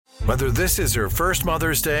Whether this is her first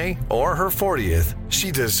Mother's Day or her 40th, she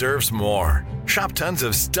deserves more. Shop tons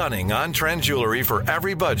of stunning on-trend jewelry for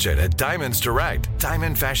every budget at Diamonds Direct.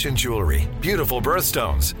 Diamond fashion jewelry, beautiful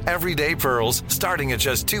birthstones, everyday pearls starting at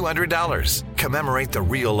just $200. Commemorate the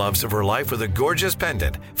real loves of her life with a gorgeous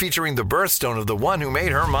pendant featuring the birthstone of the one who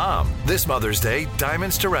made her mom. This Mother's Day,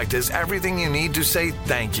 Diamonds Direct is everything you need to say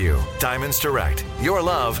thank you. Diamonds Direct. Your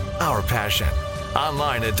love, our passion.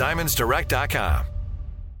 Online at diamondsdirect.com.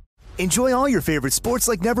 Enjoy all your favorite sports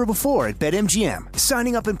like never before at BetMGM.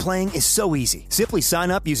 Signing up and playing is so easy. Simply sign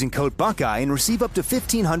up using code Buckeye and receive up to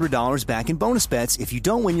 $1,500 back in bonus bets if you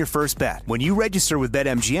don't win your first bet. When you register with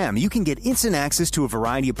BetMGM, you can get instant access to a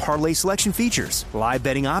variety of parlay selection features, live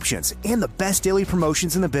betting options, and the best daily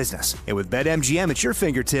promotions in the business. And with BetMGM at your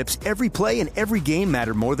fingertips, every play and every game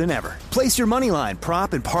matter more than ever. Place your moneyline,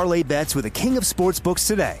 prop, and parlay bets with the king of sportsbooks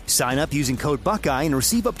today. Sign up using code Buckeye and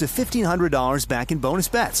receive up to $1,500 back in bonus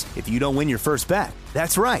bets if you don't win your first bet.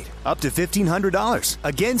 That's right, up to $1,500.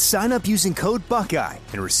 Again, sign up using code Buckeye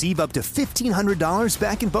and receive up to $1,500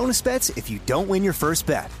 back in bonus bets if you don't win your first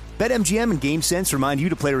bet. BetMGM and GameSense remind you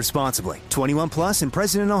to play responsibly. 21 plus and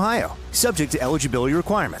present in Ohio. Subject to eligibility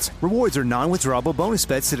requirements. Rewards are non-withdrawable bonus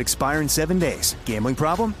bets that expire in 7 days. Gambling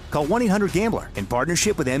problem? Call 1-800-GAMBLER in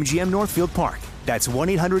partnership with MGM Northfield Park. That's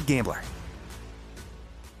 1-800-GAMBLER.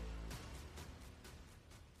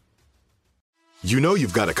 You know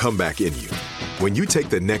you've got a comeback in you. When you take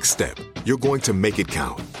the next step, you're going to make it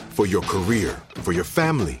count. For your career, for your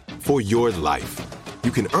family, for your life. You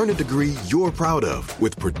can earn a degree you're proud of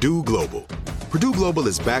with Purdue Global. Purdue Global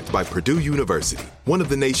is backed by Purdue University, one of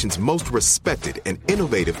the nation's most respected and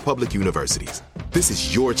innovative public universities. This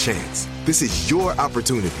is your chance. This is your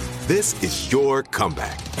opportunity. This is your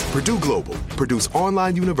comeback. Purdue Global, Purdue's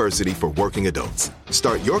online university for working adults.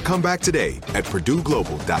 Start your comeback today at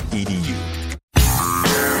purdueglobal.edu.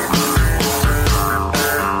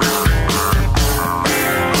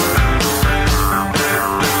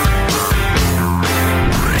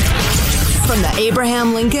 From the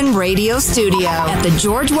Abraham Lincoln Radio Studio at the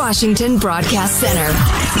George Washington Broadcast Center,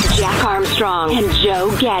 Jack Armstrong and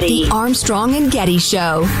Joe Getty. The Armstrong and Getty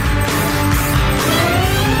Show.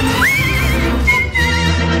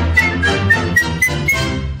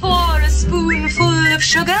 For a spoonful of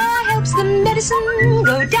sugar helps the medicine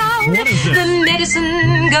go down. What is this? The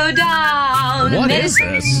medicine go down. What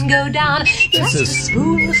medicine is this? go down. This Just a is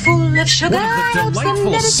spoonful of sugar one of the helps the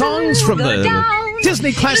delightful medicine songs from go the down.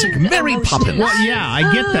 Disney classic Mary Poppins. Well, yeah,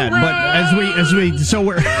 I get that, but as we so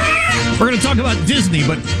we're going to talk about Disney,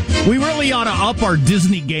 but we really ought to up our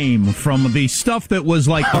Disney game from the stuff that was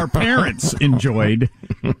like our parents enjoyed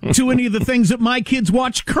to any of the things that my kids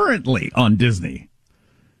watch currently on Disney.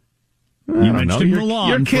 You mentioned Mulan,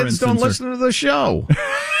 your for kids don't instance, listen to the show.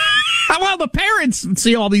 well, the parents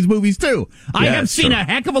see all these movies too. I have seen a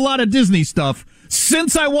heck of a lot of Disney stuff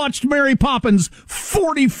since I watched Mary Poppins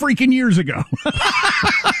 40 freaking years ago.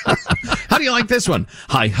 How do you like this one?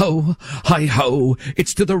 Hi ho,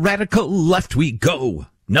 it's to the radical left we go.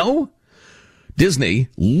 No? Disney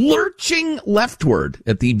lurching leftward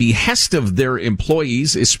at the behest of their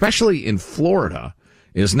employees, especially in Florida,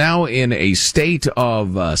 is now in a state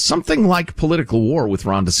of something like political war with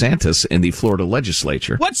Ron DeSantis in the Florida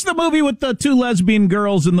legislature. What's the movie with the two lesbian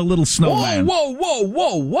girls and the little snowman?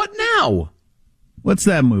 Whoa, what now? What's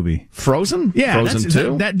that movie? Frozen? Yeah, Frozen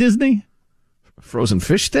 2? That Disney? Frozen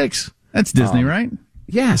fish sticks? That's Disney, right?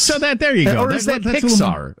 Yes. So there you go. Or is that that's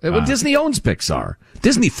Pixar? Well, Disney owns Pixar.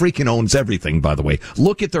 Disney freaking owns everything, by the way.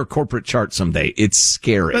 Look at their corporate chart someday. It's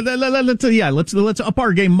scary. Let's up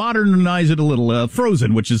our game, modernize it a little.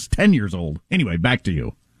 Frozen, which is 10 years old. Anyway, back to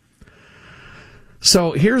you.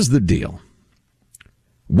 So here's the deal.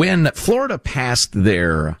 When Florida passed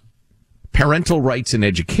their parental rights in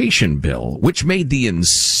education bill, which made the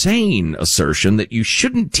insane assertion that you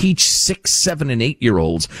shouldn't teach 6, 7, and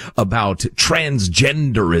 8-year-olds about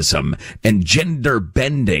transgenderism and gender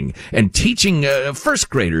bending, and teaching first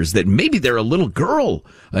graders that maybe they're a little girl.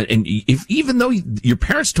 And even though your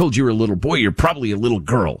parents told you were a little boy, you're probably a little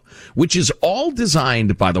girl, which is all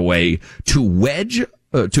designed, by the way, to wedge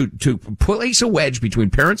to place a wedge between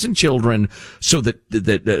parents and children so that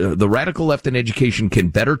the radical left in education can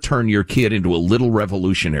better turn your kid into a little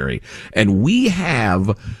revolutionary. And we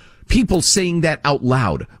have people saying that out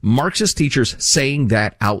loud. Marxist teachers saying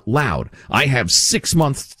that out loud. I have 6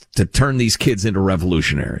 months to turn these kids into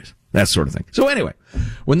revolutionaries. That sort of thing. So anyway,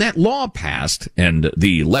 when that law passed and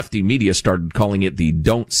the lefty media started calling it the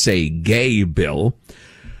Don't Say Gay bill,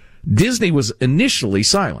 Disney was initially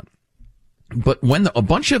silent. But when a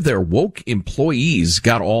bunch of their woke employees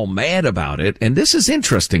got all mad about it, and this is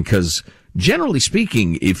interesting because generally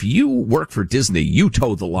speaking, if you work for Disney, you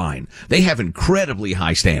toe the line. They have incredibly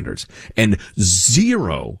high standards and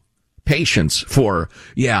zero patience for,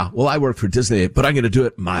 I work for Disney, but I'm going to do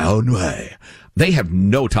it my own way. They have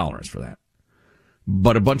no tolerance for that.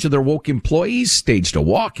 But a bunch of their woke employees staged a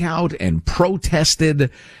walkout and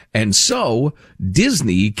protested. And so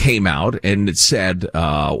Disney came out and it said,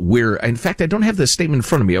 in fact, I don't have the statement in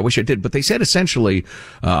front of me. I wish I did. But they said essentially,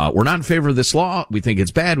 we're not in favor of this law. We think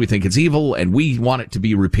it's bad. We think it's evil. And we want it to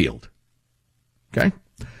be repealed. Okay.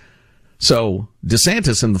 So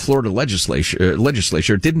DeSantis and the Florida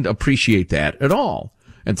legislature didn't appreciate that at all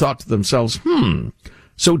and thought to themselves,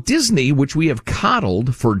 so Disney, which we have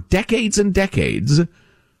coddled for decades and decades,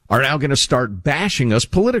 are now going to start bashing us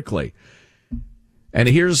politically. And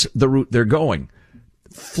here's the route they're going.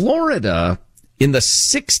 Florida in the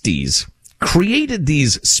 60s created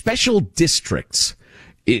these special districts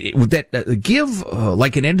that give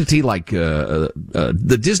like an entity like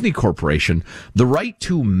the Disney Corporation the right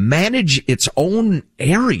to manage its own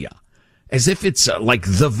area as if it's like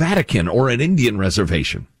the Vatican or an Indian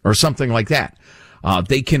reservation or something like that.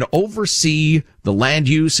 They can oversee the land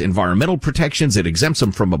use, environmental protections. It exempts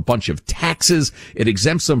them from a bunch of taxes. It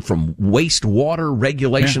exempts them from wastewater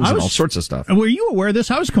regulations and all sorts of stuff. Were you aware of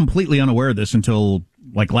this? I was completely unaware of this until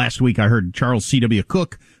like last week. I heard Charles C.W.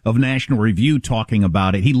 Cook of National Review talking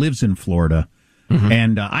about it. He lives in Florida. Mm-hmm.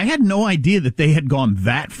 And I had no idea that they had gone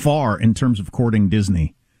that far in terms of courting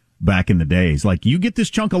Disney back in the days. Like, you get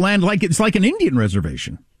this chunk of land like it's like an Indian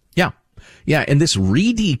reservation. Yeah. Yeah, and this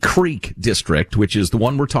Reedy Creek district, which is the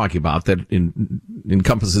one we're talking about, that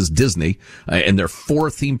encompasses Disney and their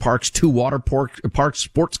 4 theme parks, 2 water parks,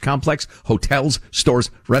 sports complex, hotels,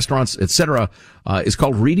 stores, restaurants, etc., is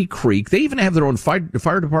called Reedy Creek. They even have their own fire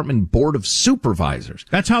department board of supervisors.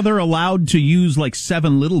 That's how they're allowed to use like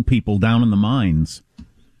 7 little people down in the mines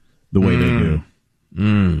the way they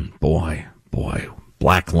do. Boy.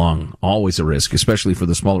 Black lung, always a risk, especially for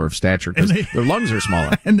the smaller of stature, because their lungs are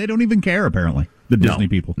smaller. And they don't even care, apparently, the Disney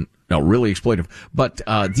people. No, really exploitive. But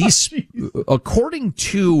these, according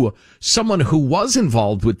to someone who was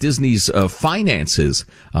involved with Disney's finances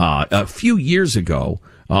a few years ago,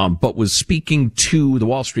 but was speaking to the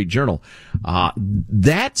Wall Street Journal,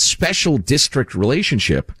 that special district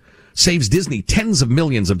relationship saves Disney tens of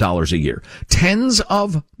millions of dollars a year. Tens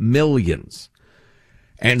of millions.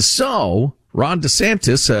 And so Ron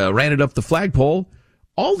DeSantis ran it up the flagpole.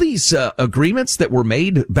 All these agreements that were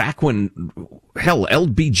made back when,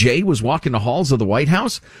 LBJ was walking the halls of the White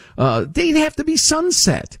House, they'd have to be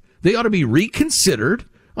sunset. They ought to be reconsidered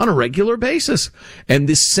on a regular basis. And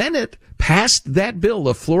the Senate passed that bill,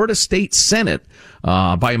 the Florida State Senate,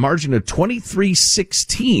 by a margin of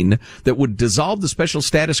 23-16, that would dissolve the special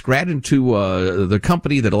status granted to the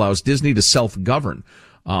company that allows Disney to self-govern.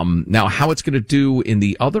 Now, how it's going to do in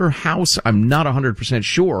the other house, I'm not 100%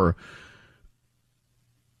 sure.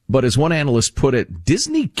 But as one analyst put it,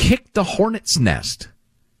 Disney kicked the hornet's nest.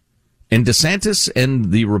 And DeSantis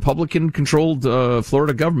and the Republican-controlled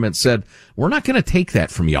Florida government said, we're not going to take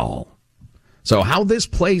that from y'all. So how this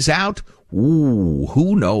plays out,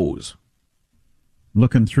 who knows?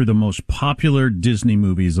 Looking through the most popular Disney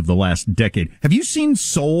movies of the last decade. Have you seen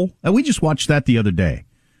Soul? We just watched that the other day.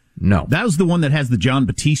 No. That was the one that has the John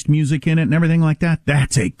Batiste music in it and everything like that.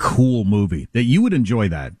 That's a cool movie. That you would enjoy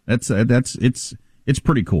that. It's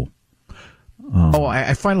pretty cool.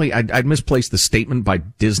 I misplaced the statement by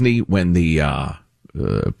Disney when the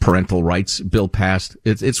parental rights bill passed.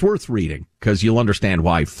 It's worth reading because you'll understand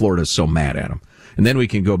why Florida's so mad at them. And then we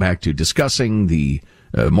can go back to discussing the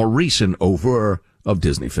more recent oeuvre of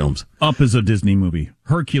Disney films. Up is a Disney movie.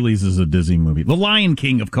 Hercules is a Disney movie. The Lion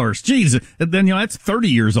King, of course. Jeez, then, that's 30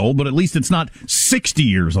 years old, but at least it's not 60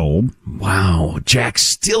 years old. Wow, Jack's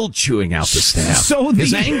still chewing out the staff.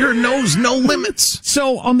 His anger knows no limits.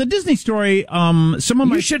 So, on the Disney story,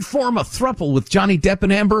 You should form a throuple with Johnny Depp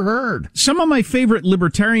and Amber Heard. Some of my favorite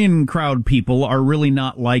libertarian crowd people are really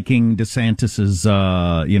not liking DeSantis's,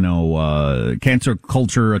 cancel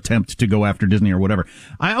culture attempt to go after Disney or whatever.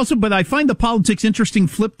 But I find the politics interesting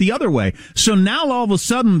flip the other way. So now all of a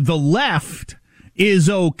sudden the left is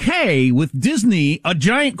okay with Disney, a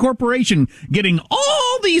giant corporation, getting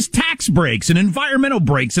all these tax breaks and environmental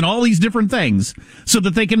breaks and all these different things so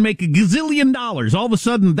that they can make $1 gazillion. All of a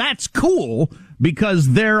sudden that's cool because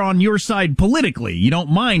they're on your side politically. You don't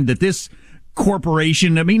mind that this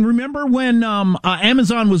corporation. I mean, remember when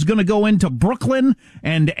Amazon was going to go into Brooklyn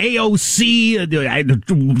and AOC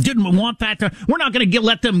didn't want that? We're not going to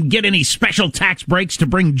let them get any special tax breaks to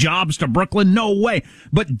bring jobs to Brooklyn. No way.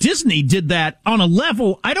 But Disney did that on a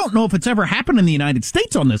level. I don't know if it's ever happened in the United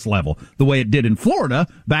States on this level, the way it did in Florida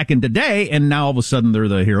back in the day. And now all of a sudden they're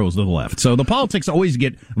the heroes of the left. So the politics always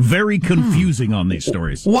get very confusing on these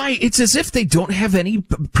stories. Why? It's as if they don't have any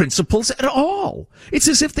principles at all. It's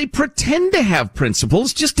as if they pretend to have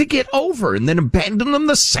principles just to get over and then abandon them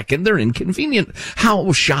the second they're inconvenient.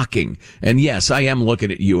 How shocking. And yes, I am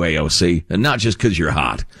looking at you, AOC, and not just because you're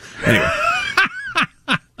hot. Anyway.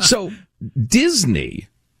 So, Disney,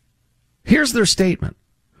 here's their statement.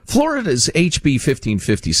 Florida's HB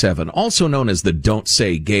 1557, also known as the Don't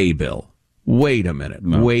Say Gay bill. Wait a minute.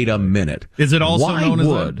 Wait a minute. Is it also known as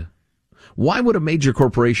that? Why would a major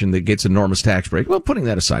corporation that gets enormous tax break, well, putting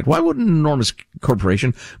that aside, why would an enormous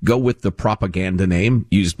corporation go with the propaganda name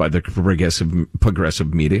used by the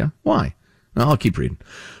progressive media? Why? I'll keep reading.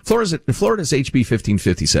 Florida's HB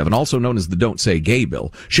 1557, also known as the Don't Say Gay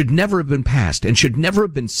bill, should never have been passed and should never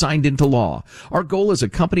have been signed into law. Our goal as a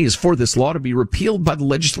company is for this law to be repealed by the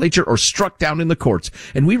legislature or struck down in the courts,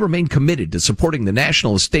 and we remain committed to supporting the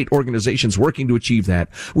national and state organizations working to achieve that.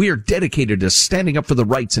 We are dedicated to standing up for the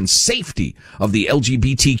rights and safety of the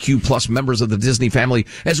LGBTQ plus members of the Disney family,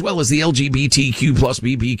 as well as the LGBTQ plus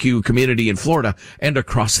BBQ community in Florida and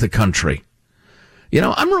across the country. You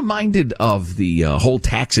know, I'm reminded of the whole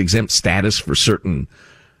tax-exempt status for certain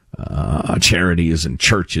charities and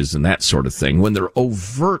churches and that sort of thing when they're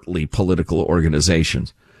overtly political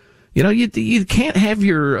organizations. You know, you can't have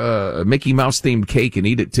your Mickey Mouse-themed cake and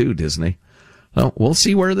eat it too, Disney. Well, we'll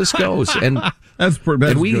see where this goes. And that's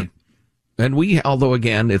good. And we, although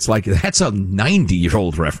again, it's like that's a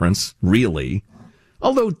 90-year-old reference, really.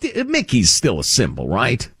 Although Mickey's still a symbol,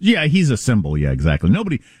 right? Yeah, he's a symbol. Yeah, exactly.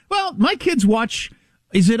 Well, my kids watch.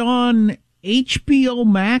 Is it on HBO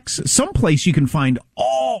Max? Someplace you can find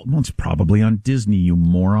well, it's probably on Disney, you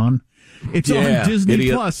moron. It's on Disney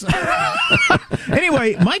idiot. Plus.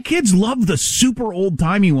 Anyway, my kids love the super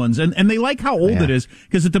old-timey ones, and they like how old it is,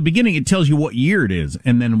 because at the beginning it tells you what year it is,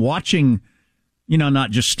 and then watching, you know,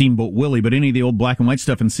 not just Steamboat Willie, but any of the old black and white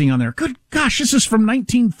stuff and seeing on there, good gosh, this is from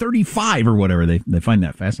 1935 or whatever. They find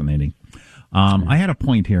that fascinating. I had a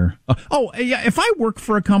point here. If I work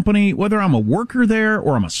for a company, whether I'm a worker there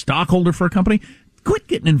or I'm a stockholder for a company, quit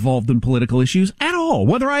getting involved in political issues at all,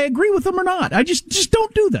 whether I agree with them or not. I just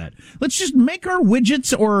don't do that. Let's just make our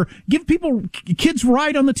widgets or give kids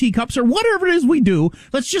ride on the teacups or whatever it is we do.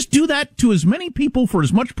 Let's just do that to as many people for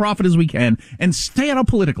as much profit as we can and stay out of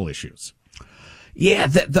political issues. Yeah,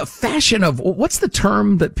 the fashion of, what's the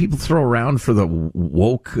term that people throw around for the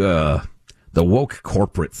woke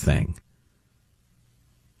corporate thing?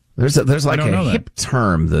 There's like a hip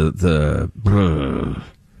term, the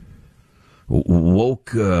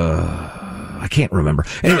woke, I can't remember.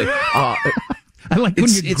 Anyway, I like when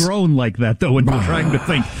you groan like that though when you're trying to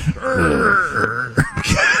think.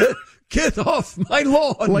 Get off my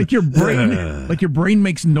lawn! Like your brain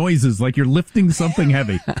makes noises, like you're lifting something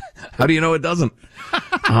heavy. How do you know it doesn't?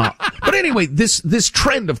 But anyway, this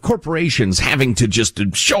trend of corporations having to just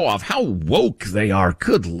show off how woke they are.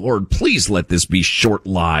 Good Lord, please let this be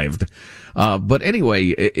short-lived. But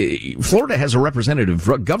anyway, Florida has a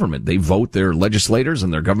representative government. They vote their legislators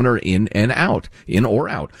and their governor in or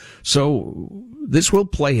out. So this will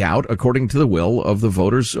play out according to the will of the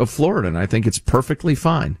voters of Florida, and I think it's perfectly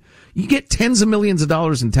fine. You get tens of millions of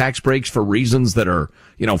dollars in tax breaks for reasons that are,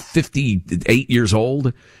 58 years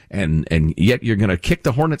old, and yet you're going to kick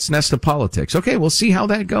the hornet's nest of politics. Okay, we'll see how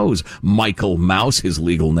that goes. Michael Mouse, his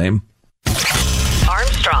legal name.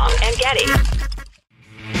 Armstrong and Getty.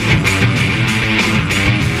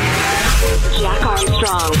 Jack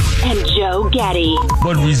Armstrong and Joe Getty.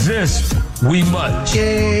 But resist, we must.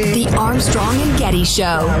 The Armstrong and Getty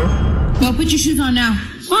Show. Well, put your shoes on now.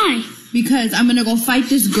 Why? Because I'm going to go fight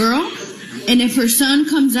this girl, and if her son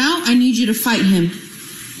comes out, I need you to fight him.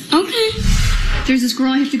 Okay. There's this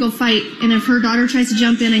girl I have to go fight, and if her daughter tries to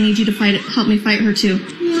jump in, I need you to help me fight her too.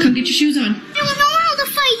 Come get your shoes on. I don't know how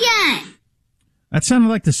to fight yet. That sounded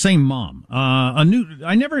like the same mom. I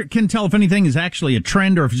never can tell if anything is actually a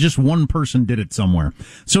trend or if just one person did it somewhere.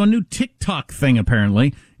 So a new TikTok thing,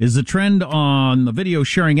 apparently, is the trend on the video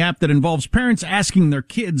sharing app that involves parents asking their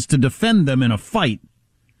kids to defend them in a fight,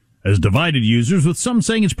 has divided users, with some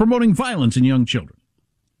saying it's promoting violence in young children.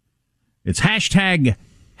 It's hashtag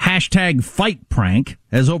fight prank,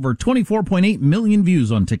 has over 24.8 million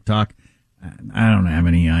views on TikTok. I don't have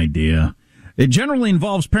any idea. It generally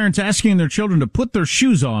involves parents asking their children to put their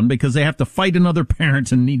shoes on because they have to fight another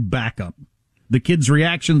parent and need backup. The kids'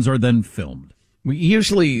 reactions are then filmed.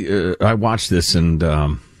 Usually, I watch this and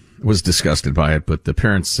was disgusted by it, but the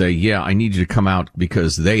parents say, yeah, I need you to come out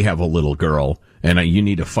because they have a little girl, and you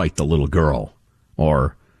need to fight the little girl.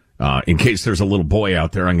 Or, in case there's a little boy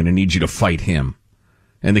out there, I'm going to need you to fight him.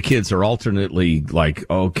 And the kids are alternately like,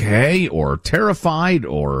 okay, or terrified,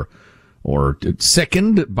 or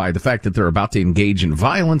sickened by the fact that they're about to engage in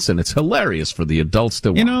violence, and it's hilarious for the adults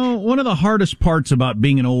to watch. You know, one of the hardest parts about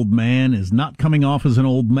being an old man is not coming off as an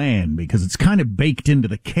old man, because it's kind of baked into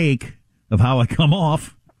the cake of how I come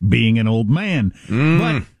off being an old man.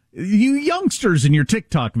 But you youngsters in your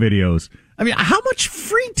TikTok videos, I mean, how much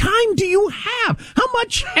free time do you have? How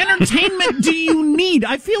much entertainment do you need?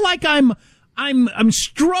 I feel like I'm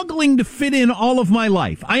struggling to fit in all of my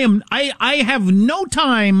life. I have no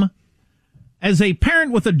time as a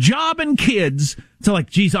parent with a job and kids to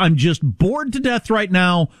like, geez, I'm just bored to death right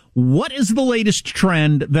now. What is the latest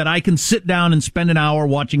trend that I can sit down and spend an hour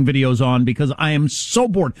watching videos on because I am so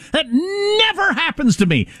bored? That never happens to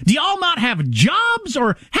me. Do y'all not have jobs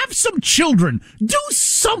or have some children? Do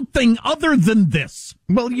something other than this.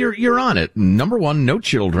 Well, you're on it. Number one, no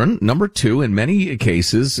children. Number two, in many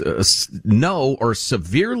cases, no or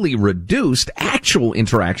severely reduced actual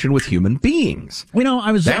interaction with human beings. You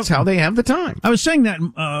know, that's how they have the time. I was saying that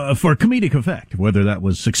for comedic effect. Whether that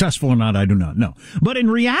was successful or not, I do not know. But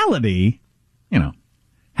in reality, you know,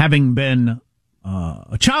 having been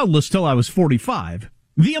a childless till I was 45,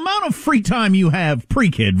 the amount of free time you have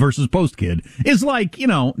pre-kid versus post-kid is like, you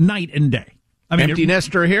know, night and day. I mean, empty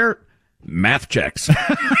nester here. Math checks.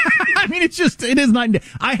 I mean, it is night and day.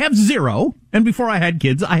 I have zero, and before I had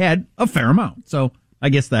kids, I had a fair amount. So I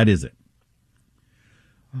guess that is it.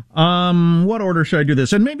 What order should I do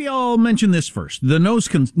this? And maybe I'll mention this first. The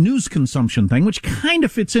news consumption thing, which kind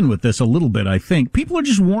of fits in with this a little bit, I think. People are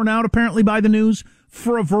just worn out, apparently, by the news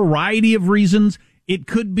for a variety of reasons. It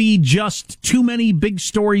could be just too many big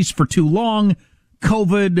stories for too long.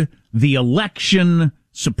 COVID, the election,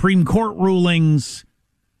 Supreme Court rulings,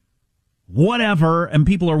 whatever, and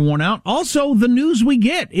people are worn out. Also, the news we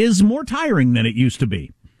get is more tiring than it used to be.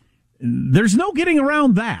 There's no getting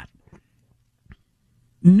around that.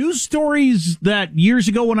 News stories that years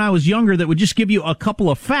ago when I was younger that would just give you a couple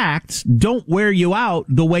of facts don't wear you out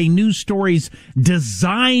the way news stories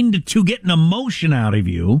designed to get an emotion out of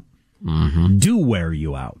you do wear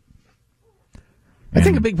you out. I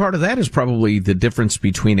think a big part of that is probably the difference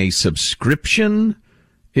between a subscription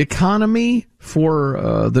economy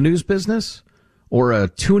for the news business or a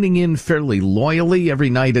tuning in fairly loyally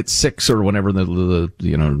every night at 6 or whenever the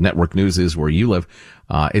network news is where you live.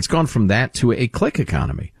 It's gone from that to a click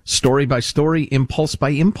economy, story by story, impulse by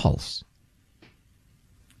impulse.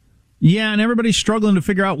 Yeah, and everybody's struggling to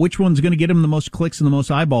figure out which one's going to get them the most clicks and the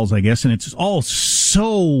most eyeballs, I guess, and it's all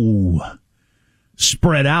so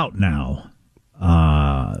spread out now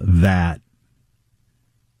that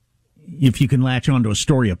if you can latch onto a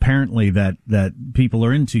story apparently that people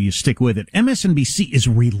are into, you stick with it. MSNBC is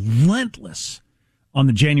relentless on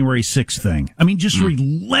the January 6th thing. I mean, just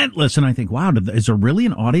relentless. And I think, wow, is there really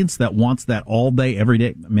an audience that wants that all day, every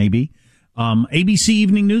day? Maybe. ABC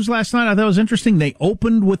Evening News last night, I thought it was interesting. They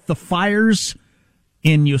opened with the fires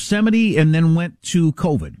in Yosemite and then went to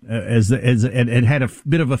COVID. As it had a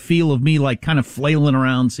bit of a feel of me like kind of flailing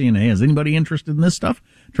around seeing, hey, is anybody interested in this stuff?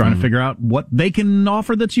 Trying to figure out what they can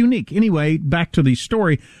offer that's unique. Anyway, back to the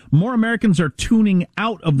story. More Americans are tuning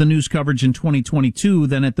out of the news coverage in 2022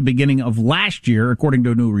 than at the beginning of last year, according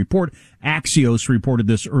to a new report. Axios reported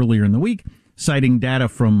this earlier in the week, citing data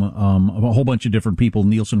from a whole bunch of different people,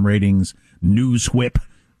 Nielsen Ratings, Newswhip,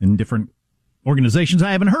 and different organizations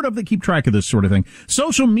I haven't heard of that keep track of this sort of thing.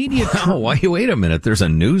 Social media... wait a minute. There's a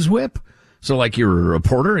Newswhip? So like you're a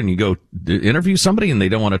reporter and you go interview somebody and they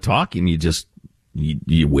don't want to talk and you just...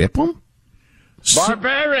 You whip them?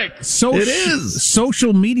 Barbaric! It is.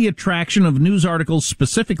 Social media traction of news articles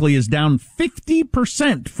specifically is down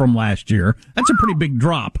 50% from last year. That's a pretty big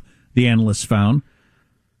drop, the analysts found.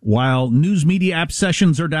 While news media app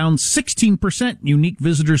sessions are down 16%, unique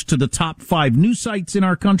visitors to the top 5 news sites in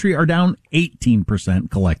our country are down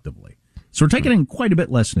 18% collectively. So we're taking in quite a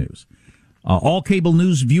bit less news. All cable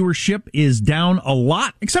news viewership is down a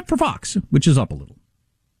lot, except for Fox, which is up a little.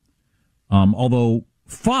 Although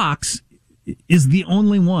Fox is the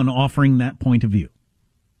only one offering that point of view,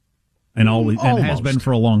 and has been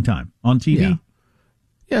for a long time on TV.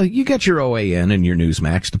 Yeah, you get your OAN and your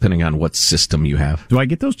Newsmax, depending on what system you have. Do I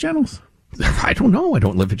get those channels? I don't know. I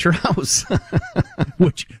don't live at your house.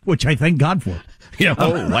 which I thank God for. Yeah.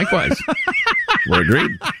 Oh, likewise. We're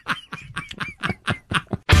agreed.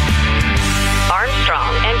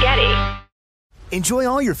 Armstrong and Getty. Enjoy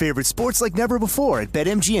all your favorite sports like never before at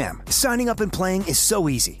BetMGM. Signing up and playing is so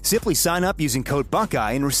easy. Simply sign up using code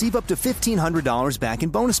Buckeye and receive up to $1,500 back in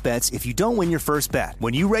bonus bets if you don't win your first bet.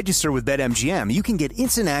 When you register with BetMGM, you can get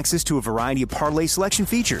instant access to a variety of parlay selection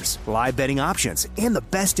features, live betting options, and the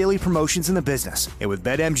best daily promotions in the business. And with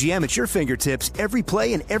BetMGM at your fingertips, every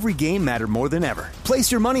play and every game matter more than ever.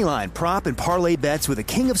 Place your moneyline, prop, and parlay bets with the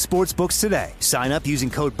king of sportsbooks today. Sign up using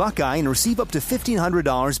code Buckeye and receive up to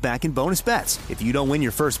 $1,500 back in bonus bets if you don't win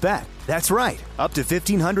your first bet. That's right, up to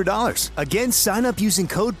 $1,500. Again, sign up using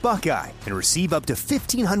code Buckeye and receive up to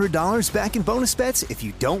 $1,500 back in bonus bets if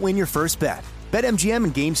you don't win your first bet. BetMGM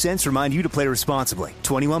and GameSense remind you to play responsibly.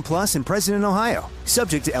 21 plus and present in Ohio.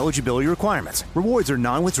 Subject to eligibility requirements. Rewards are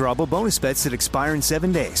non-withdrawable bonus bets that expire in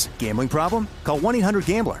 7 days. Gambling problem? Call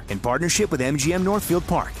 1-800-GAMBLER in partnership with MGM Northfield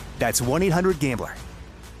Park. That's 1-800-GAMBLER.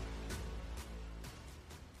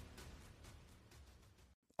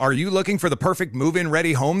 Are you looking for the perfect move-in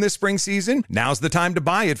ready home this spring season? Now's the time to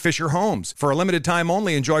buy at Fisher Homes. For a limited time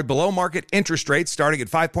only, enjoy below-market interest rates starting at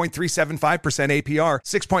 5.375% APR,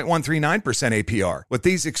 6.139% APR. With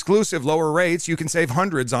these exclusive lower rates, you can save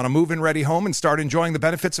hundreds on a move-in ready home and start enjoying the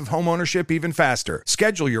benefits of home ownership even faster.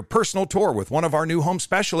 Schedule your personal tour with one of our new home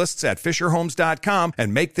specialists at FisherHomes.com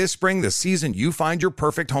and make this spring the season you find your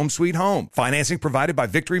perfect home sweet home. Financing provided by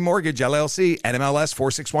Victory Mortgage, LLC, NMLS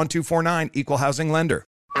 461249, Equal Housing Lender.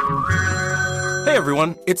 Hey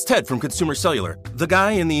everyone, it's Ted from Consumer Cellular, the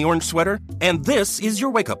guy in the orange sweater, and this is your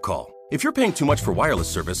wake-up call. If you're paying too much for wireless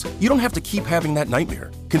service, you don't have to keep having that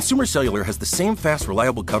nightmare. Consumer Cellular has the same fast,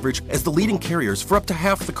 reliable coverage as the leading carriers for up to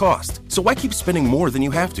half the cost. So why keep spending more than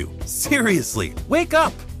you have to? Seriously, wake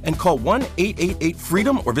up and call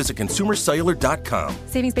 1-888-FREEDOM or visit consumercellular.com.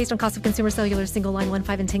 Savings based on cost of Consumer Cellular single line 1,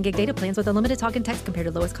 5, and 10 gig data plans with unlimited talk and text compared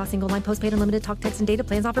to lowest cost single line postpaid unlimited talk, text, and data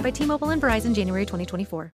plans offered by T-Mobile and Verizon January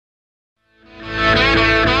 2024.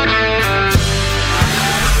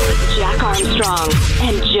 Jack Armstrong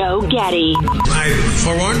and Joe Getty. I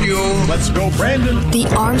forewarned you. Let's go, Brandon. The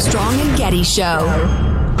Armstrong and Getty Show.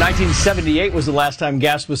 1978 was the last time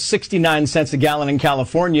gas was 69 cents a gallon in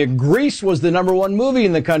California. Grease was the #1 movie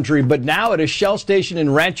in the country, but now at a Shell station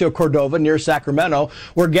in Rancho Cordova near Sacramento,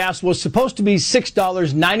 where gas was supposed to be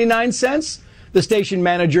 $6.99, the station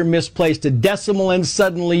manager misplaced a decimal, and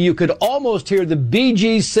suddenly you could almost hear the Bee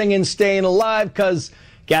Gees singing Staying Alive because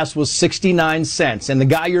gas was 69 cents. And the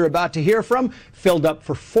guy you're about to hear from filled up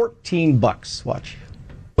for $14. Watch.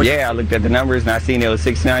 Yeah, I looked at the numbers and I seen it was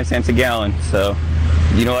 69 cents a gallon. So,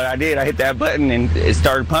 you know what I did? I hit that button and it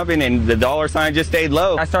started pumping and the dollar sign just stayed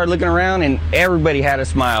low. I started looking around and everybody had a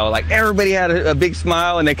smile. Like everybody had a big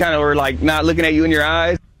smile and they kind of were like not looking at you in your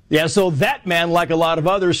eyes. Yeah, so that man, like a lot of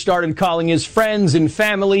others, started calling his friends and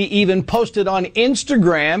family, even posted on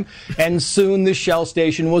Instagram, and soon the Shell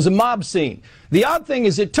station was a mob scene. The odd thing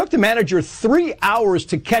is it took the manager 3 hours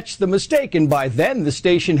to catch the mistake, and by then the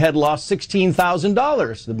station had lost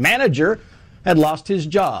 $16,000. The manager had lost his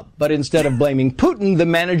job, but instead of blaming Putin, the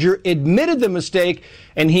manager admitted the mistake,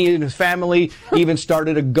 and he and his family even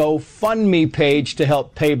started a GoFundMe page to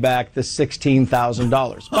help pay back the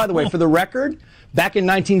 $16,000. By the way, for the record, back in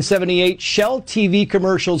 1978, Shell TV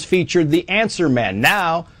commercials featured the Answer Man.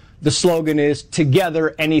 Now, the slogan is,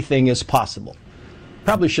 "Together, anything is possible."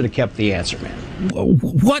 Probably should have kept the Answer Man.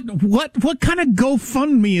 What kind of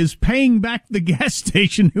GoFundMe is paying back the gas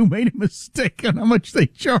station who made a mistake on how much they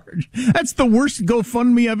charge? That's the worst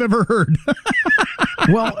GoFundMe I've ever heard.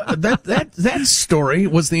 Well, that story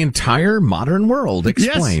was the entire modern world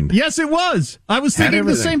explained. Yes, it was. I was thinking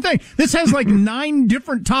the same thing. This has like 9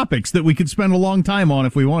 different topics that we could spend a long time on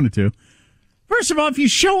if we wanted to. First of all, if you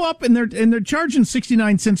show up and they're charging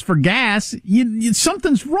 69 cents for gas,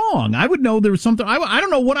 something's wrong. I would know there was something. I don't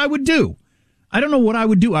know what I would do. I don't know what I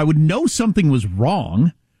would do. I would know something was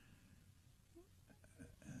wrong.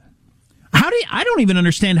 I don't even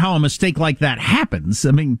understand how a mistake like that happens.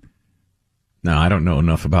 I mean, no, I don't know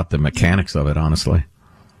enough about the mechanics of it, honestly.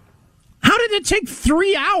 How did it take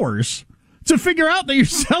 3 hours to figure out that you're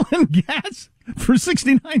selling gas for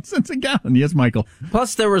 69 cents a gallon? Yes, Michael.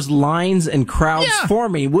 Plus, there was lines and crowds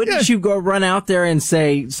forming. Wouldn't you go run out there and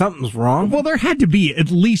say something's wrong? Well, there had to be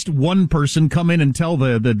at least one person come in and tell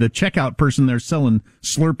the checkout person they're selling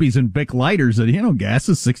Slurpees and Bic lighters that, gas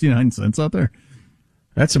is 69 cents out there.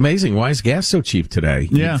 That's amazing. Why is gas so cheap today?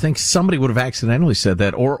 Yeah. You'd think somebody would have accidentally said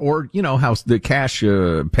that, or how the cash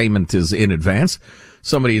payment is in advance.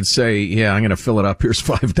 Somebody would say, "Yeah, I'm going to fill it up. Here's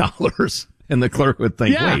 $5." And the clerk would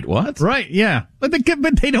think, Yeah. wait, what? Right, yeah. But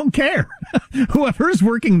they don't care. Whoever's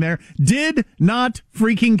working there did not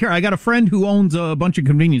freaking care. I got a friend who owns a bunch of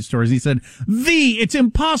convenience stores. He said, it's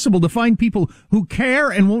impossible to find people who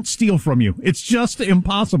care and won't steal from you. It's just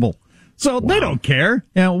impossible. So they don't care.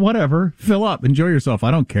 Yeah, whatever. Fill up. Enjoy yourself.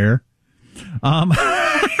 I don't care. And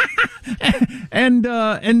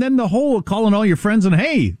then the whole calling all your friends and,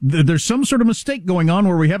 hey, there's some sort of mistake going on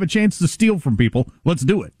where we have a chance to steal from people. Let's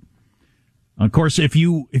do it. Of course, if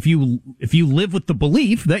you live with the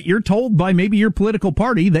belief that you're told by maybe your political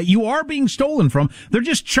party that you are being stolen from, they're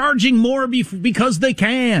just charging more because they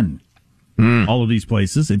can. All of these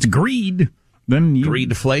places, it's greed. Greed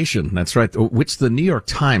deflation. That's right. Which the New York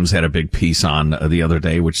Times had a big piece on the other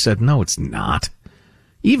day, which said, no, it's not.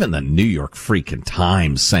 Even the New York freaking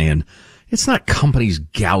Times saying it's not companies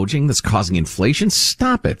gouging that's causing inflation.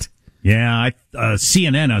 Stop it. Yeah,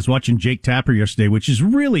 CNN, I was watching Jake Tapper yesterday, which is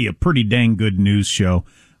really a pretty dang good news show,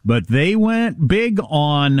 but they went big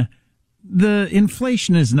on the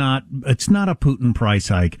inflation it's not a Putin price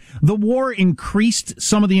hike. The war increased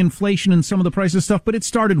some of the inflation and some of the price of stuff, but it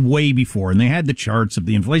started way before, and they had the charts of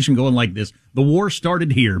the inflation going like this. The war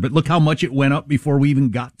started here, but look how much it went up before we even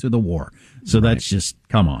got to the war. So that's just,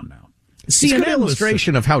 come on now. It's a good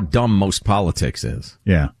illustration of how dumb most politics is.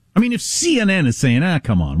 Yeah. I mean, if CNN is saying,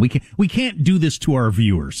 come on, we can't do this to our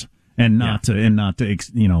viewers and not to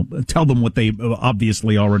tell them what they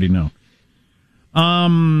obviously already know.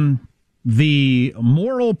 The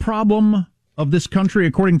moral problem of this country,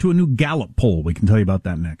 according to a new Gallup poll. We can tell you about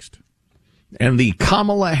that next. And the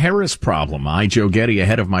Kamala Harris problem. I, Joe Getty,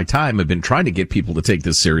 ahead of my time, have been trying to get people to take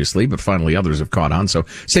this seriously, but finally others have caught on. So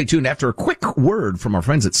stay tuned. After a quick word from our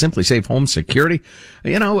friends at Simply Safe Home Security,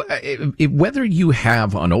 whether you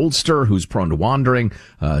have an oldster who's prone to wandering,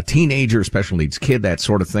 a teenager, special needs kid, that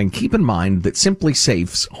sort of thing, keep in mind that Simply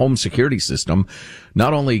Safe's home security system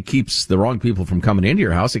not only keeps the wrong people from coming into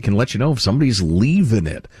your house, it can let you know if somebody's leaving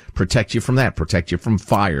it. Protect you from that. Protect you from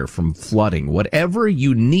fire, from flooding. Whatever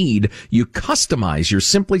you need, you customize your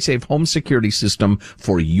Simply Safe home security system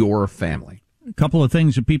for your family. A couple of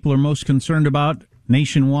things that people are most concerned about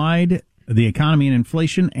nationwide: the economy and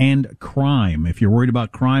inflation, and crime. If you're worried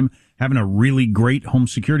about crime, having a really great home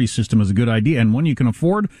security system is a good idea, and one you can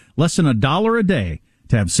afford less than $1 a day.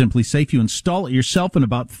 To have Simply Safe, you install it yourself in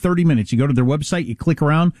about 30 minutes. You go to their website, you click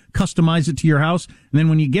around, customize it to your house, and then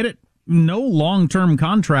when you get it, no long-term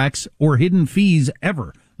contracts or hidden fees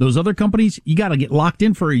ever. Those other companies, you got to get locked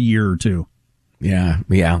in for a year or two. Yeah.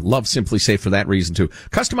 Love Simply Safe for that reason, too.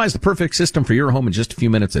 Customize the perfect system for your home in just a few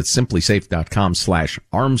minutes at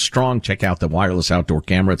simplysafe.com/Armstrong. Check out the wireless outdoor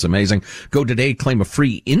camera. It's amazing. Go today, claim a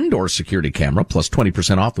free indoor security camera plus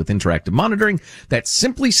 20% off with interactive monitoring. That's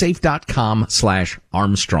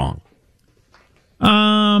simplysafe.com/Armstrong.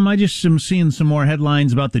 I just am seeing some more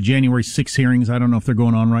headlines about the January 6 hearings. I don't know if they're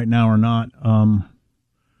going on right now or not.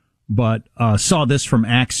 But saw this from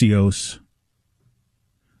Axios.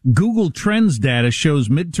 Google Trends data shows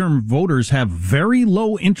midterm voters have very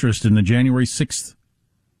low interest in the January 6th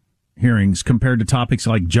hearings compared to topics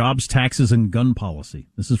like jobs, taxes, and gun policy.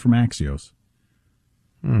 This is from Axios.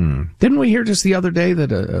 Didn't we hear just the other day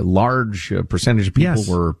that a large percentage of people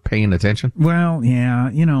were paying attention? Well, yeah,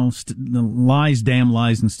 the lies, damn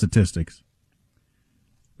lies, and statistics.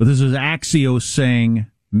 But this is Axios saying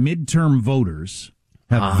midterm voters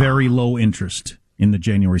have very low interest in the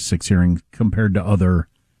January 6th hearing compared to other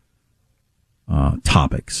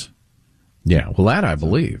topics. Yeah, well, that I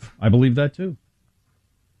believe. I believe that, too.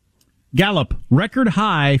 Gallup, record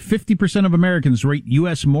high, 50% of Americans rate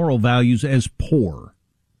U.S. moral values as poor.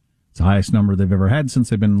 It's the highest number they've ever had since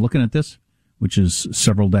they've been looking at this, which is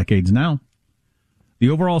several decades now. The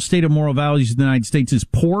overall state of moral values in the United States is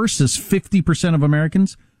poor, says 50% of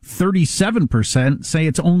Americans. 37% say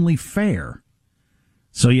it's only fair.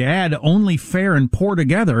 So you add only fair and poor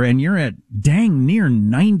together, and you're at dang near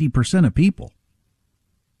 90% of people.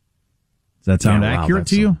 Does that sound accurate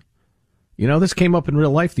to you? This came up in real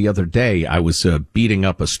life the other day. I was beating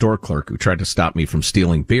up a store clerk who tried to stop me from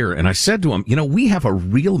stealing beer, and I said to him, we have a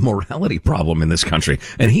real morality problem in this country,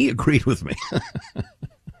 and he agreed with me.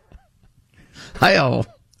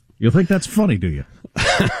 You think that's funny, do you?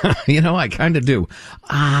 I kind of do.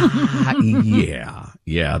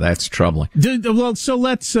 Yeah, that's troubling. Well, so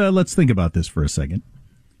let's think about this for a second.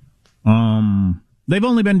 They've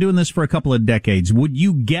only been doing this for a couple of decades. Would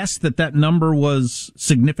you guess that number was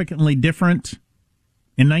significantly different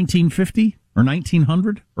in 1950 or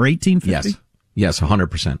 1900 or 1850? Yes,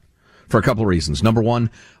 100%. For a couple of reasons. Number one,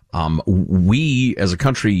 we as a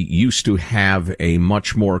country used to have a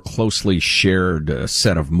much more closely shared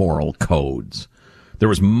set of moral codes. there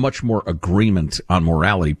was much more agreement on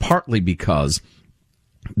morality, partly because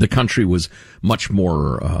the country was much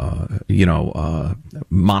more,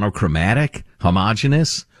 monochromatic,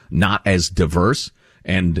 homogenous, not as diverse.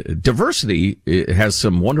 And diversity, it has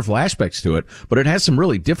some wonderful aspects to it, but it has some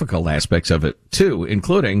really difficult aspects of it too,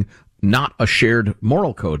 including not a shared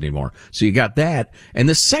moral code anymore. So you got that. And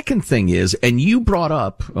the second thing is, and you brought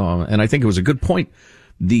up, and I think it was a good point,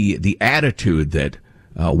 the attitude that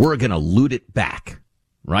we're going to loot it back,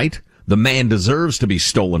 right? The man deserves to be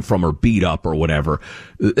stolen from or beat up or whatever.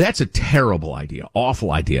 That's a terrible idea,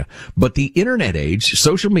 awful idea. But the internet age,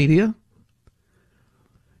 social media,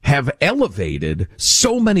 have elevated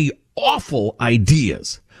so many awful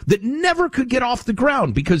ideas that never could get off the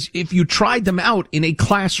ground, because if you tried them out in a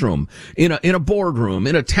classroom, in a boardroom,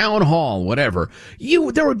 in a town hall, whatever,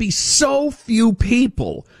 there would be so few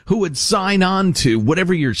people who would sign on to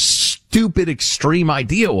whatever your stupid extreme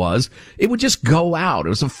idea was. It would just go out. It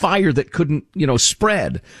was a fire that couldn't,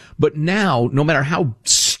 spread. But now, no matter how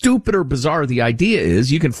stupid or bizarre the idea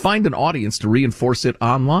is, you can find an audience to reinforce it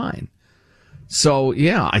online. So,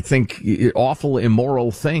 yeah, I think awful,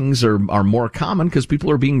 immoral things are more common because people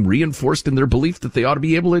are being reinforced in their belief that they ought to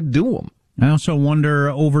be able to do them. I also wonder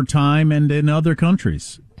over time and in other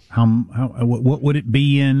countries, what would it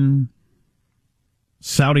be in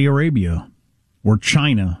Saudi Arabia or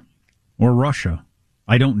China or Russia?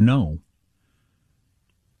 I don't know.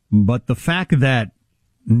 But the fact that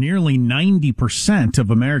nearly 90%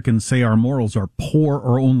 of Americans say our morals are poor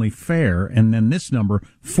or only fair, and then this number,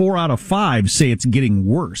 4 out of 5 say it's getting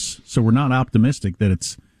worse. So we're not optimistic that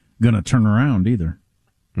it's going to turn around either.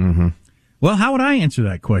 Mm-hmm. Well, how would I answer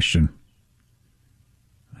that question?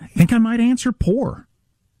 I think I might answer poor.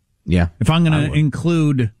 Yeah. If I'm going to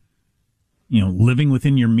include, living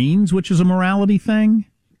within your means, which is a morality thing.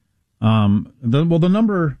 The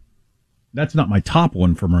number, that's not my top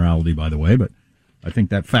one for morality, by the way, but I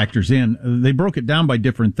think that factors in. They broke it down by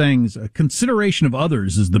different things. Consideration of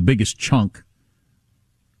others is the biggest chunk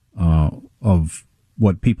of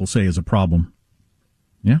what people say is a problem.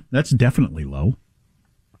 Yeah, that's definitely low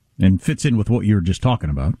and fits in with what you were just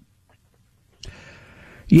talking about.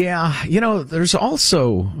 Yeah, there's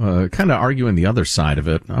also kind of arguing the other side of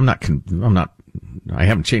it. I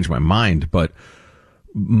haven't changed my mind, but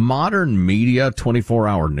modern media,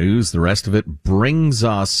 24-hour news, the rest of it brings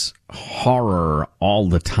us horror all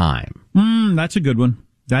the time. That's a good one.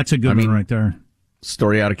 That's a good one right there.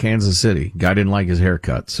 Story out of Kansas City. Guy didn't like his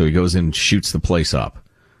haircut, so he goes in and shoots the place up.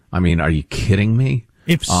 I mean, are you kidding me?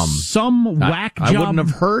 If some whack job... I wouldn't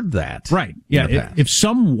have heard that. Right. Yeah. If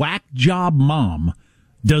some whack job mom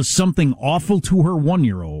does something awful to her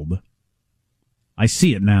 1-year-old, I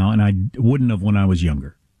see it now, and I wouldn't have when I was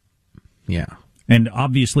younger. Yeah. And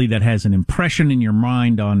obviously that has an impression in your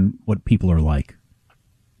mind on what people are like.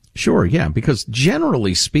 Sure, yeah, because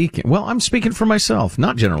generally speaking, well, I'm speaking for myself,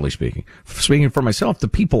 not generally speaking. Speaking for myself, the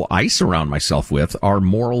people I surround myself with are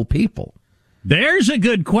moral people. There's a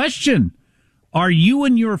good question. Are you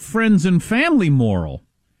and your friends and family moral?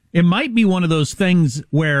 It might be one of those things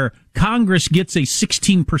where Congress gets a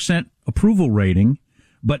 16% approval rating,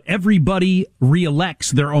 but everybody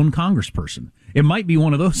reelects their own congressperson. It might be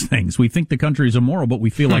one of those things. We think the country is immoral, but we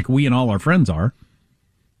feel like we and all our friends are.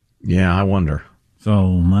 Yeah, I wonder. So,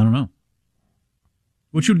 I don't know.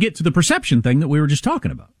 Which would get to the perception thing that we were just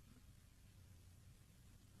talking about.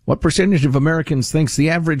 What percentage of Americans thinks the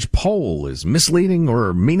average poll is misleading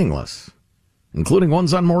or meaningless, including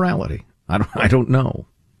ones on morality? I don't know.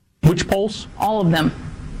 Which polls? All of them.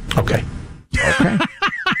 Okay.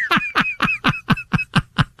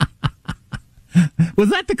 Was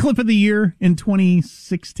that the clip of the year in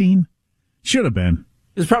 2016? Should have been.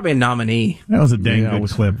 It was probably a nominee. That was a dang good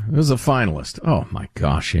clip. It was a finalist. Oh, my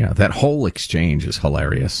gosh, yeah. That whole exchange is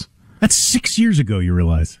hilarious. That's 6 years ago, you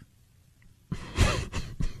realize.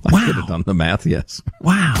 I could have done the math, yes.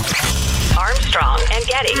 Wow. Armstrong and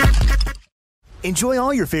Getty. Enjoy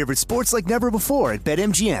all your favorite sports like never before at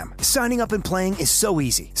BetMGM. Signing up and playing is so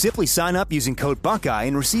easy. Simply sign up using code Buckeye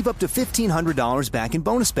and receive up to $1,500 back in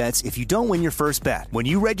bonus bets if you don't win your first bet. When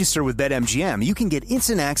you register with BetMGM, you can get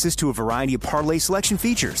instant access to a variety of parlay selection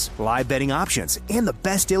features, live betting options, and the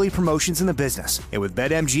best daily promotions in the business. And with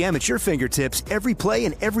BetMGM at your fingertips, every play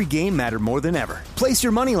and every game matter more than ever. Place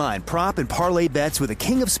your moneyline, prop, and parlay bets with the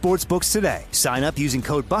king of sportsbooks today. Sign up using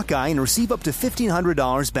code Buckeye and receive up to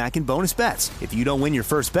 $1,500 back in bonus bets if you don't win your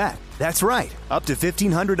first bet. That's right, up to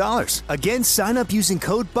 $1,500. Again, sign up using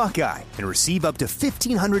code Buckeye and receive up to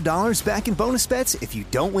 $1,500 back in bonus bets if you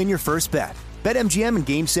don't win your first bet. BetMGM and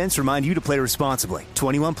GameSense remind you to play responsibly.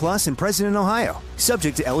 21 plus and present in Ohio.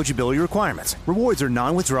 Subject to eligibility requirements. Rewards are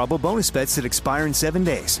non-withdrawable bonus bets that expire in 7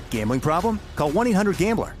 days. Gambling problem? Call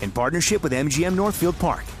 1-800-GAMBLER in partnership with MGM Northfield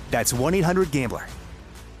Park. That's 1-800-GAMBLER.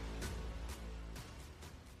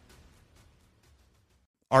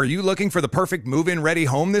 Are you looking for the perfect move-in ready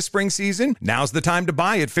home this spring season? Now's the time to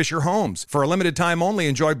buy at Fisher Homes. For a limited time only,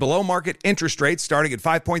 enjoy below-market interest rates starting at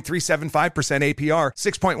 5.375% APR,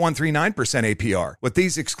 6.139% APR. With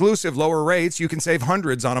these exclusive lower rates, you can save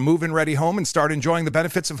hundreds on a move-in ready home and start enjoying the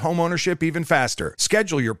benefits of homeownership even faster.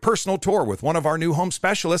 Schedule your personal tour with one of our new home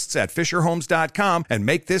specialists at FisherHomes.com and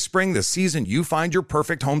make this spring the season you find your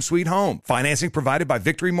perfect home sweet home. Financing provided by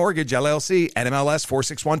Victory Mortgage, LLC, NMLS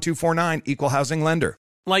 461249, Equal Housing Lender.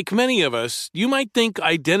 Like many of us, you might think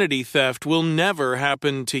identity theft will never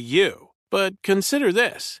happen to you. But consider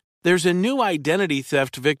this. There's a new identity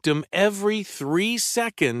theft victim every 3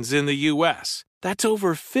 seconds in the U.S. That's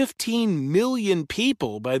over 15 million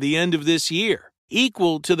people by the end of this year,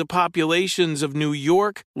 equal to the populations of New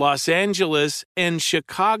York, Los Angeles, and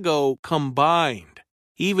Chicago combined.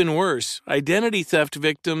 Even worse, identity theft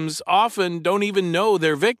victims often don't even know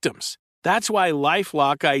they're victims. That's why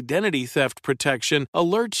LifeLock Identity Theft Protection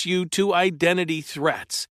alerts you to identity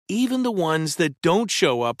threats, even the ones that don't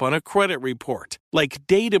show up on a credit report, like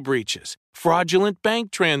data breaches, fraudulent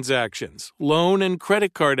bank transactions, loan and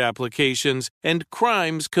credit card applications, and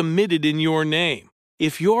crimes committed in your name.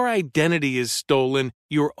 If your identity is stolen,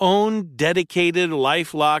 your own dedicated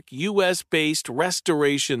LifeLock U.S.-based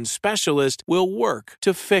restoration specialist will work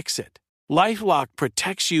to fix it. LifeLock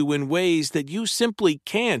protects you in ways that you simply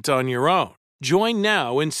can't on your own. Join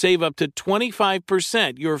now and save up to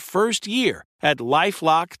 25% your first year at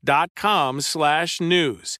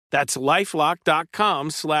LifeLock.com/news. That's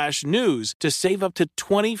LifeLock.com/news to save up to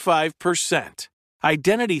 25%.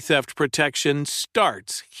 Identity theft protection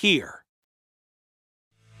starts here.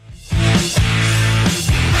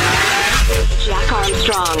 Jack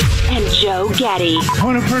Armstrong and Joe Getty.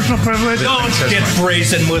 On a personal privilege. Don't get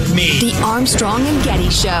brazen with me. The Armstrong and Getty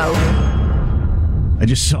Show. I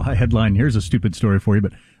just saw a headline. Here's a stupid story for you,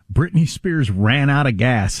 but Britney Spears ran out of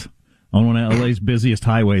gas on one of LA's busiest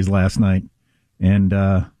highways last night. And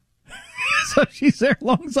so she's there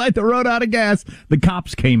alongside the road out of gas. The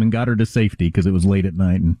cops came and got her to safety because it was late at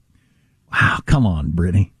night. And wow, come on,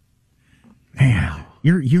 Britney. Man,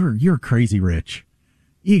 you're crazy rich.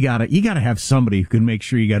 You gotta have somebody who can make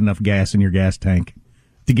sure you got enough gas in your gas tank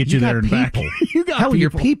to get you there and back. You got Hell, people.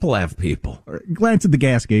 your people have people. Or glance at the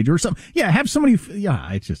gas gauge or something. Yeah, have somebody.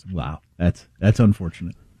 Yeah, it's just wow. That's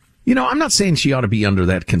unfortunate. You know, I'm not saying she ought to be under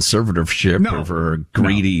that conservatorship of her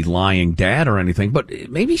greedy, lying dad or anything, but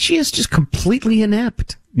maybe she is just completely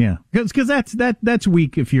inept. Yeah, because that's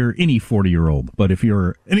weak if you're any 40-year-old, but if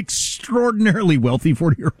you're an extraordinarily wealthy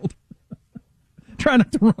 40-year-old, try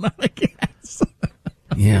not to run out of gas.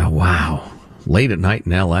 Yeah, wow. Late at night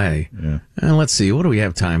in L.A. Yeah. Let's see, what do we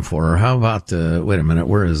have time for? How about, wait a minute,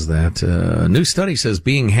 where is that? A new study says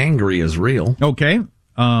being hangry is real. Okay.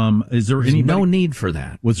 Is there There's no need for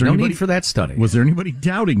that. Was there no anybody, need for that study. Was there anybody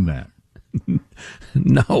doubting that?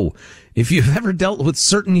 No. If you've ever dealt with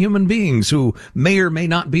certain human beings who may or may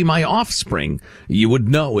not be my offspring, you would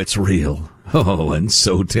know it's real. Oh, and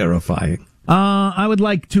so terrifying. I would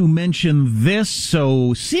like to mention this. So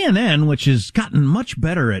CNN, which has gotten much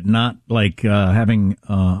better at not having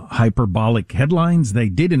hyperbolic headlines, they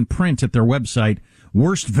did in print at their website,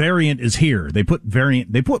 worst variant is here. They put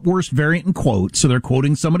worst variant in quotes, so they're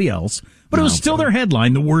quoting somebody else, but it was still their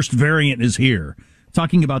headline, the worst variant is here.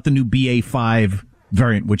 Talking about the new BA5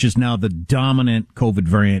 variant, which is now the dominant COVID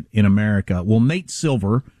variant in America. Well, Nate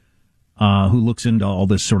Silver, who looks into all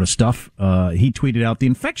this sort of stuff, he tweeted out the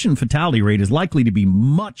infection fatality rate is likely to be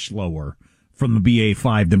much lower from the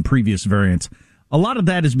BA5 than previous variants. A lot of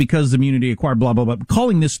that is because immunity acquired, blah, blah, blah.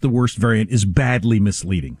 Calling this the worst variant is badly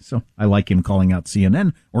misleading. So I like him calling out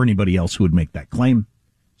CNN or anybody else who would make that claim.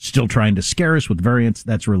 Still trying to scare us with variants.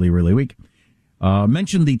 That's really, really weak.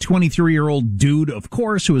 Mentioned the 23-year-old dude, of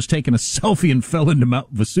course, who was taking a selfie and fell into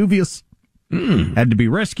Mount Vesuvius. Had to be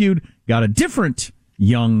rescued. Got a different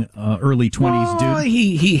young, early 20s dude.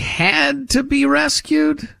 He had to be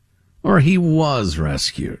rescued, or he was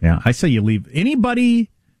rescued. Yeah, I say you leave anybody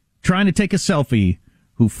trying to take a selfie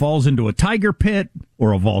who falls into a tiger pit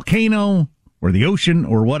or a volcano or the ocean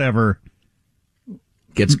or whatever.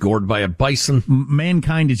 Gets gored by a bison.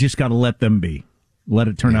 Mankind has just got to let them be. Let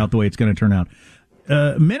it turn out the way it's going to turn out.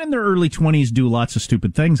 Men in their early 20s do lots of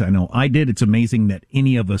stupid things. I know I did. It's amazing that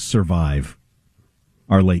any of us survive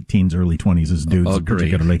our late teens, early 20s as dudes,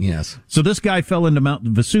 particularly. Yes. So this guy fell into Mount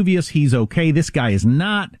Vesuvius. He's okay. This guy is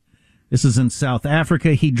not. This is in South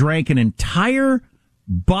Africa. He drank an entire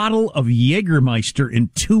bottle of Jägermeister in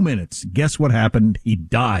 2 minutes. Guess what happened? He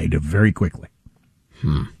died very quickly.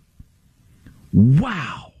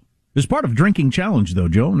 Wow. It's part of drinking challenge, though,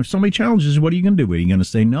 Joe. And if somebody challenges you, what are you going to do? Are you going to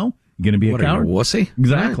say no? You're going to be a coward? Are you a wussy?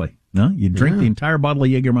 Exactly. Right. No, you drink the entire bottle of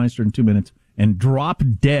Jägermeister in 2 minutes and drop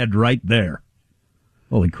dead right there.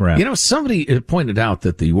 Holy crap. You know, somebody pointed out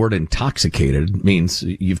that the word intoxicated means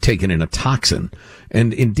you've taken in a toxin.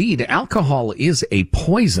 And indeed, alcohol is a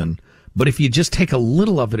poison, but if you just take a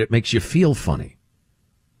little of it, it makes you feel funny.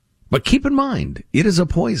 But keep in mind, it is a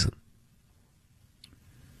poison.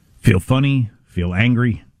 Feel funny, feel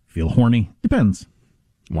angry, feel horny. Depends.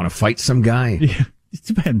 Want to fight some guy? Yeah, it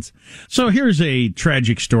depends. So here's a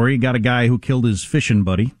tragic story. You got a guy who killed his fishing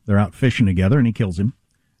buddy. They're out fishing together, and he kills him.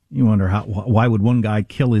 You wonder why would one guy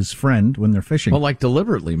kill his friend when they're fishing? Well, like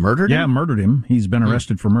deliberately murdered him? Yeah, murdered him. He's been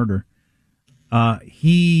arrested for murder.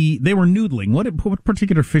 They were noodling. What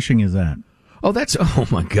particular fishing is that? Oh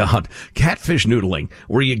my God, catfish noodling,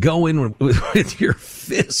 where you go in with your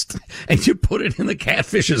fist and you put it in the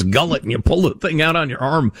catfish's gullet and you pull the thing out on your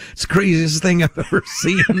arm. It's the craziest thing I've ever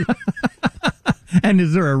seen. And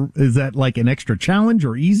is that like an extra challenge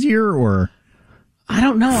or easier or? I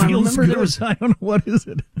don't know. I remember there was. I don't know. What is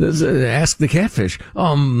it? Ask the Catfish.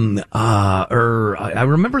 I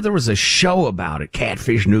remember there was a show about it,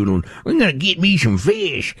 catfish noodling. We're gonna get me some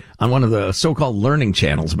fish on one of the so-called learning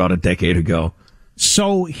channels about a decade ago.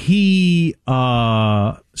 So he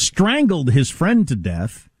strangled his friend to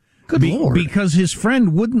death. Good Lord! Because his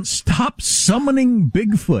friend wouldn't stop summoning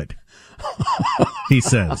Bigfoot. He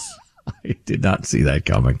says. I did not see that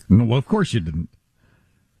coming. No, well, of course you didn't.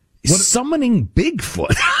 Summoning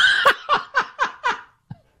Bigfoot.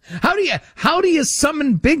 How do you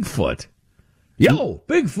summon Bigfoot? Yo,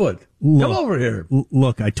 Bigfoot, come over here.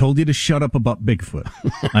 Look, I told you to shut up about Bigfoot.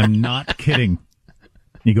 I'm not kidding.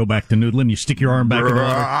 You go back to noodling, you stick your arm back in the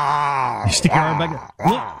water. You stick your arm back.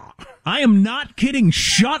 Look, I am not kidding.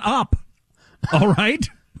 Shut up. All right?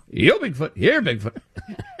 Yo, Bigfoot. Here, Bigfoot.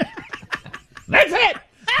 That's it.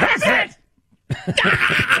 That's it.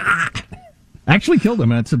 Actually killed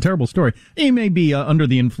him. It's a terrible story. He may be under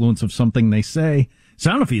the influence of something, they say. So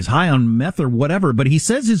I don't know if he's high on meth or whatever, but he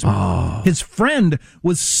says his friend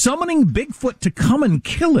was summoning Bigfoot to come and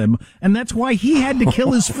kill him, and that's why he had to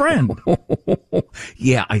kill his friend.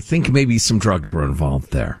 Yeah, I think maybe some drugs were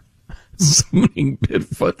involved there. Summoning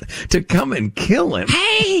Bigfoot to come and kill him.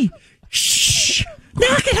 Hey! Shh!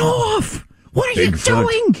 Knock it off! What are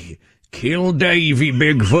Bigfoot, you doing? Kill Davy,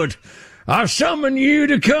 Bigfoot. I summon you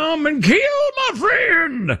to come and kill my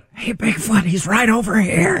friend. Hey, Bigfoot, he's right over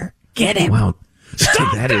here. Get him. Wow.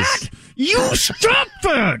 Stop that! You stop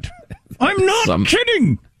that! I'm not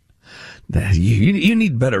kidding. You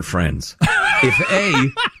need better friends. If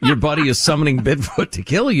A, your buddy is summoning Bigfoot to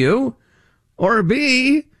kill you, or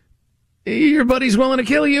B, your buddy's willing to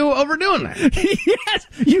kill you over doing that. Yes,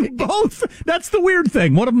 you both. That's the weird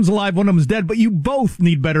thing. One of them's alive, one of them's dead, but you both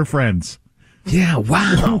need better friends. Yeah,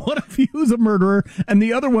 wow. What if he's a murderer and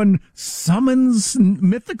the other one summons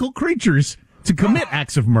mythical creatures to commit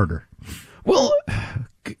acts of murder? Well,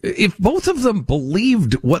 if both of them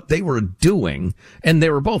believed what they were doing, and they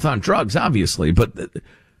were both on drugs, obviously, but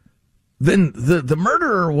then the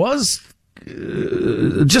murderer was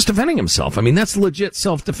just defending himself. I mean, that's legit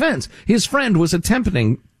self-defense. His friend was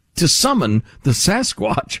attempting to summon the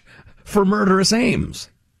Sasquatch for murderous aims.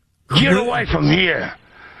 Get away from here.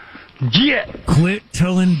 Get! Quit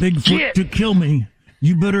telling Bigfoot to kill me.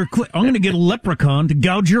 You better quit. I'm going to get a leprechaun to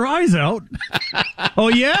gouge your eyes out. Oh,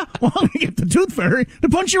 yeah? Well, I'm going to get the tooth fairy to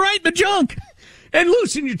punch you right in the junk. And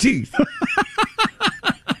loosen your teeth.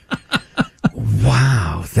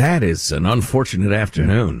 Wow, that is an unfortunate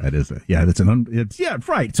afternoon. That is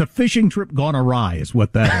right. It's a fishing trip gone awry is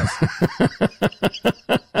what that is.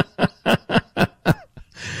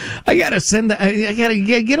 I gotta send that. I gotta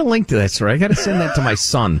get a link to that story. I gotta send that to my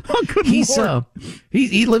son. Oh, good Lord.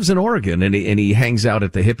 He lives in Oregon and he hangs out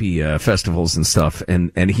at the hippie festivals and stuff.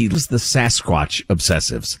 And he was the Sasquatch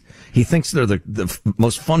obsessives. He thinks they're the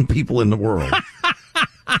most fun people in the world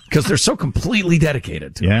because they're so completely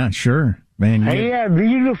dedicated. Yeah, sure, man. He had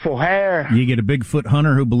beautiful hair. You get a Bigfoot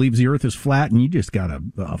hunter who believes the Earth is flat, and you just got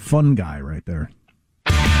a fun guy right there.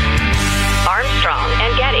 Armstrong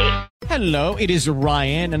and Getty. Hello, it is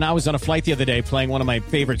Ryan, and I was on a flight the other day playing one of my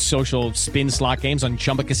favorite social spin slot games on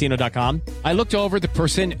ChumbaCasino.com. I looked over at the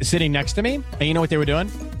person sitting next to me, and you know what they were doing?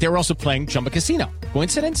 They were also playing Chumba Casino.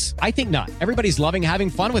 Coincidence? I think not. Everybody's loving having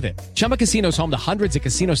fun with it. Chumba Casino is home to hundreds of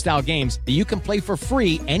casino-style games that you can play for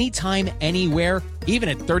free anytime, anywhere, even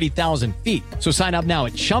at 30,000 feet. So sign up now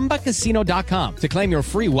at ChumbaCasino.com to claim your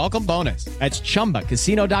free welcome bonus. That's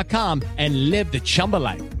ChumbaCasino.com and live the Chumba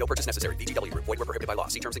life. No purchase necessary. VGW. Void where prohibited by law.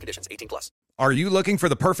 See terms and conditions. 18+. Are you looking for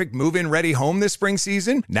the perfect move-in ready home this spring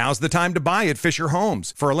season? Now's the time to buy at Fisher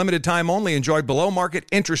Homes. For a limited time only, enjoy below-market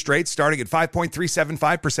interest rates starting at 5.375%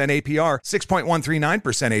 APR,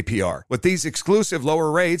 6.139% APR. With these exclusive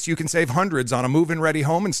lower rates, you can save hundreds on a move-in ready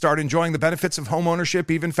home and start enjoying the benefits of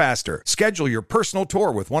homeownership even faster. Schedule your personal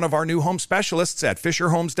tour with one of our new home specialists at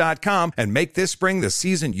FisherHomes.com and make this spring the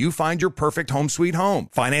season you find your perfect home sweet home.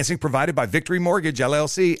 Financing provided by Victory Mortgage,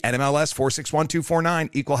 LLC, NMLS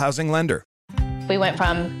 461249, Equal Housing Lender. We went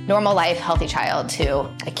from normal life, healthy child to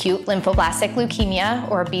acute lymphoblastic leukemia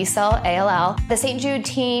or B-cell ALL. The St. Jude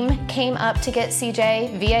team came up to get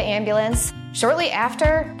CJ via ambulance. Shortly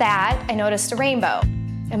after that, I noticed a rainbow.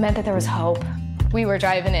 It meant that there was hope. We were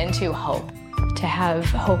driving into hope. To have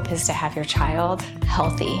hope is to have your child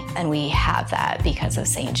healthy, and we have that because of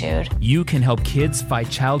St. Jude. You can help kids fight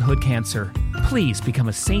childhood cancer. Please become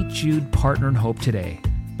a St. Jude Partner in Hope today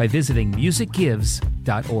by visiting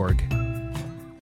musicgives.org.